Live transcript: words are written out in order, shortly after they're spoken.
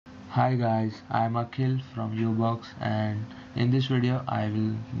Hi guys, I'm Akhil from Ubox, and in this video I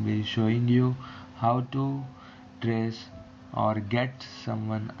will be showing you how to trace or get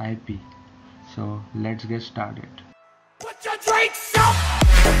someone IP. So let's get started. Put your drinks up!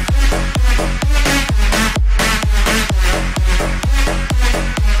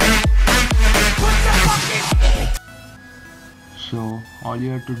 So all you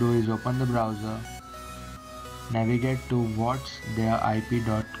have to do is open the browser, navigate to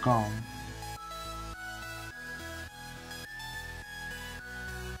whatstheirip.com,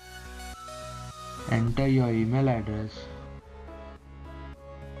 enter your email address,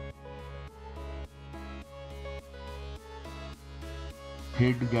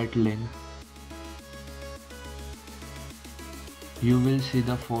 hit get link. You will see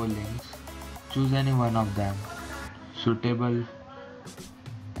the 4 links. Choose any one of them.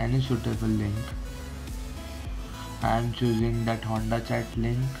 Any suitable link. I am choosing that Honda chat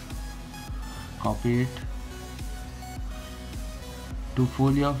link. Copy it. To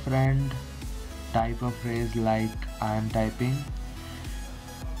fool your friend, type a phrase like I am typing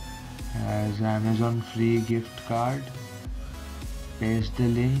as Amazon free gift card. Paste the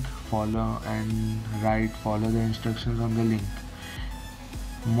link, follow the instructions on the link.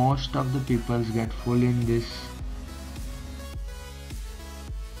 Most of the people get fooled in this.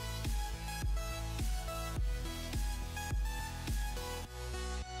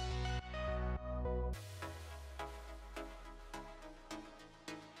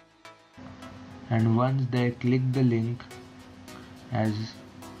 And once they click the link, as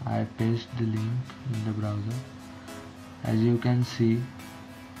I paste the link in the browser, as you can see,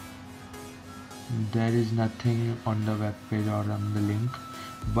 there is nothing on the web page or on the link.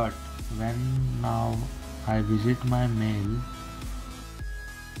 But when now I visit my mail,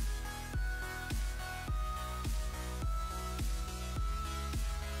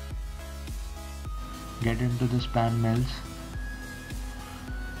 get into the spam mails.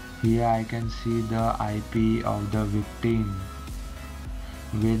 Here I can see the IP of the victim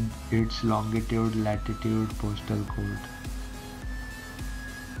with its longitude, latitude, postal code.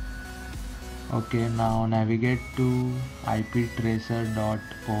 Okay, now navigate to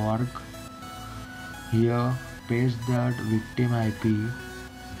iptracer.org. Here paste that victim IP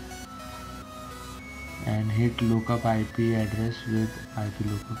and hit lookup IP address with IP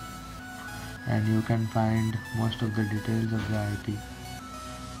lookup, and you can find most of the details of the IP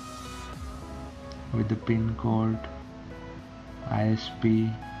with the pin code,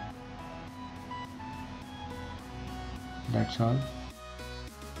 ISP. That's all.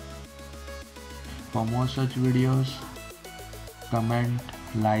 For more such videos, comment,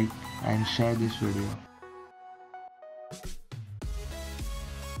 like and share this video.